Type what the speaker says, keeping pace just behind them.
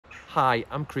Hi,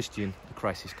 I'm Christian, the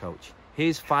Crisis Coach.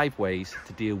 Here's 5 ways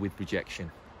to deal with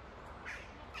rejection.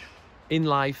 In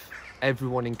life,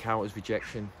 everyone encounters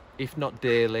rejection. If not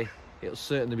daily, it'll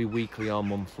certainly be weekly or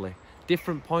monthly.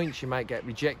 Different points you might get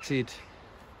rejected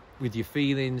with your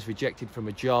feelings, rejected from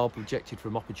a job, rejected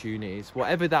from opportunities.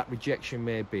 Whatever that rejection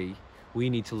may be, we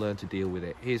need to learn to deal with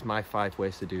it. Here's my 5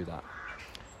 ways to do that.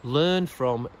 Learn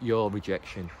from your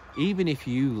rejection. Even if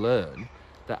you learn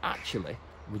that actually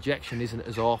rejection isn't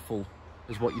as awful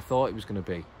as what you thought it was going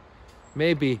to be.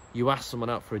 Maybe you asked someone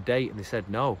out for a date and they said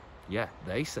no. Yeah,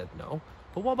 they said no.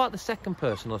 But what about the second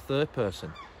person or third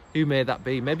person? Who may that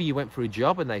be? Maybe you went for a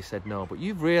job and they said no, but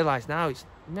you've realised now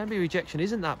maybe rejection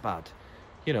isn't that bad.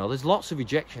 You know, there's lots of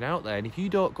rejection out there, and if you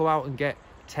don't go out and get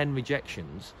 10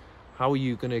 rejections, how are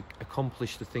you going to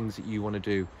accomplish the things that you want to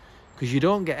do? Because you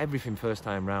don't get everything first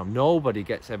time round. Nobody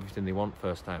gets everything they want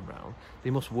first time round.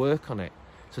 They must work on it.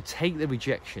 So take the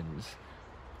rejections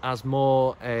as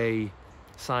more a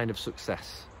sign of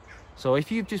success. So if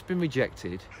you've just been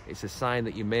rejected, it's a sign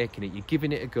that you're making it, you're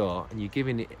giving it a go, and you're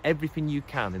giving it everything you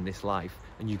can in this life,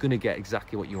 and you're going to get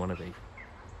exactly what you want to be.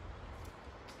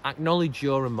 Acknowledge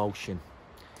your emotion.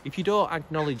 If you don't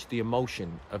acknowledge the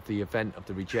emotion of the event of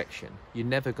the rejection, you're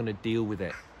never going to deal with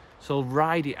it. So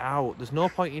ride it out. There's no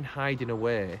point in hiding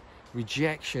away.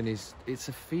 Rejection it's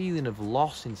a feeling of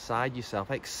loss inside yourself.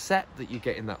 Accept that you're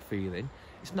getting that feeling.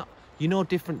 You're no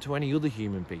different to any other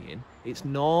human being. It's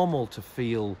normal to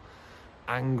feel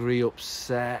angry,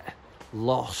 upset,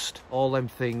 lost, all them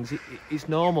things. It's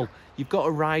normal. You've got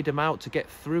to ride them out. To get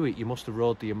through it, you must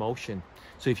erode the emotion.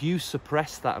 So if you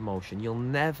suppress that emotion, you'll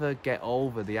never get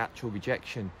over the actual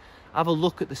rejection. Have a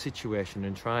look at the situation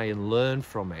and try and learn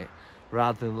from it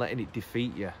rather than letting it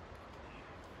defeat you.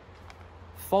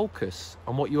 Focus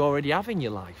on what you already have in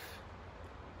your life.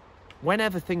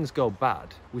 Whenever things go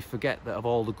bad, we forget that of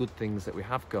all the good things that we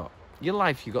have got. Your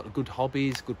life, you've got good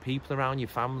hobbies, good people around, your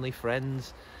family,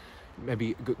 friends,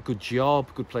 maybe a good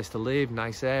job, good place to live,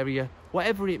 nice area.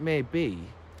 Whatever it may be,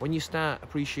 when you start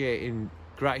appreciating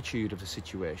gratitude of the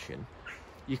situation,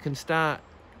 you can start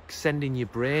sending your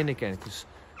brain again, because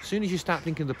as soon as you start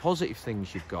thinking of the positive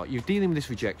things you've got, you're dealing with this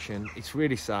rejection, it's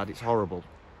really sad, it's horrible,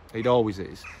 it always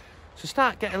is. So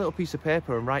start getting a little piece of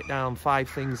paper and write down 5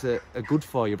 things that are good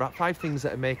for you, 5 things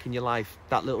that are making your life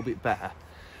that little bit better,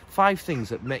 5 things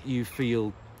that make you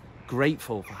feel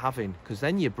grateful for having, because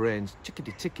then your brain's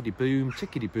tickety-tickety-boom,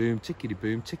 tickety-boom,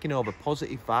 tickety-boom, ticking over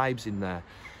positive vibes in there.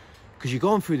 Because you're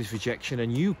going through this rejection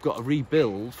and you've got to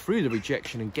rebuild through the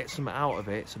rejection and get something out of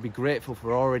it, so be grateful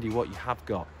for already what you have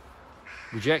got.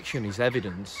 Rejection is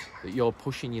evidence that you're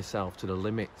pushing yourself to the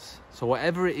limits. So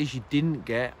whatever it is you didn't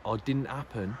get or didn't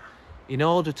happen, in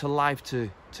order to life to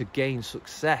gain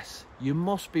success, you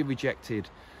must be rejected.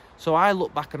 So I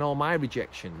look back on all my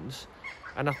rejections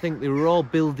and I think they were all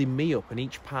building me up, and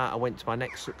each part I went to my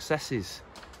next successes.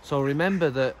 So remember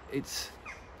that it's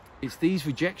these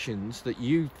rejections that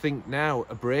you think now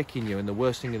are breaking you and the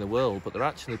worst thing in the world, but they're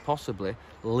actually possibly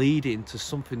leading to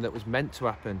something that was meant to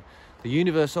happen. The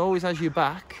universe always has your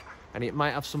back, and it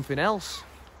might have something else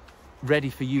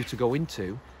ready for you to go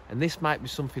into, and this might be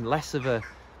something less of the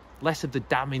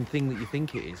damning thing that you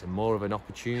think it is, and more of an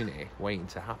opportunity waiting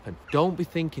to happen. Don't be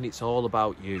thinking it's all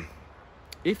about you.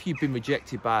 If you've been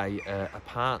rejected by a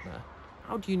partner,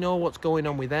 how do you know what's going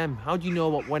on with them? How do you know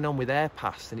what went on with their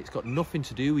past? And it's got nothing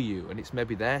to do with you, and it's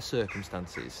maybe their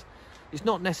circumstances. It's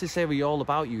not necessarily all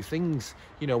about you. Things,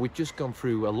 you know, we've just gone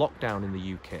through a lockdown in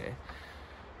the UK,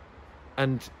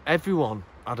 and everyone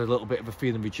had a little bit of a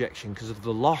feeling of rejection because of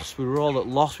the loss. We were all at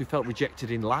loss. We felt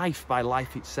rejected in life by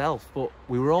life itself, but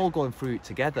we were all going through it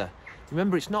together.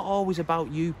 Remember, it's not always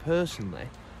about you personally,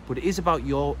 but it is about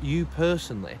you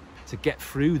personally to get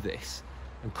through this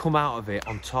and come out of it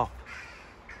on top.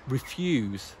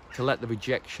 Refuse to let the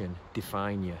rejection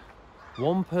define you.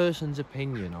 One person's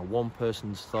opinion or one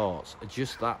person's thoughts are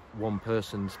just that, one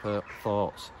person's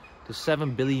thoughts. There's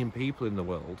 7 billion people in the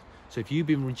world, so if you've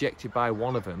been rejected by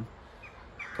one of them,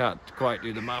 can't quite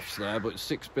do the maths there, but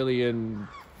 6 billion,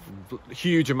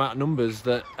 huge amount of numbers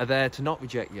that are there to not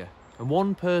reject you. And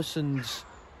one person's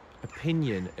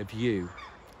opinion of you,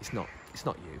 it's not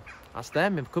you. That's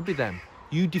them. It could be them.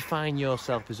 You define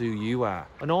yourself as who you are.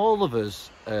 And all of us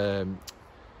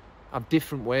have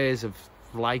different ways of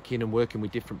liking and working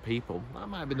with different people. That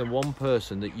might have been the one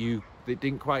person that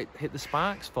didn't quite hit the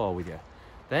sparks for with you.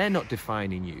 They're not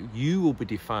defining you. You will be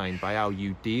defined by how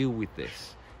you deal with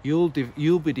this. You'll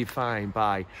be defined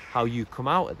by how you come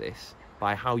out of this,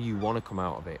 by how you want to come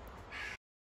out of it.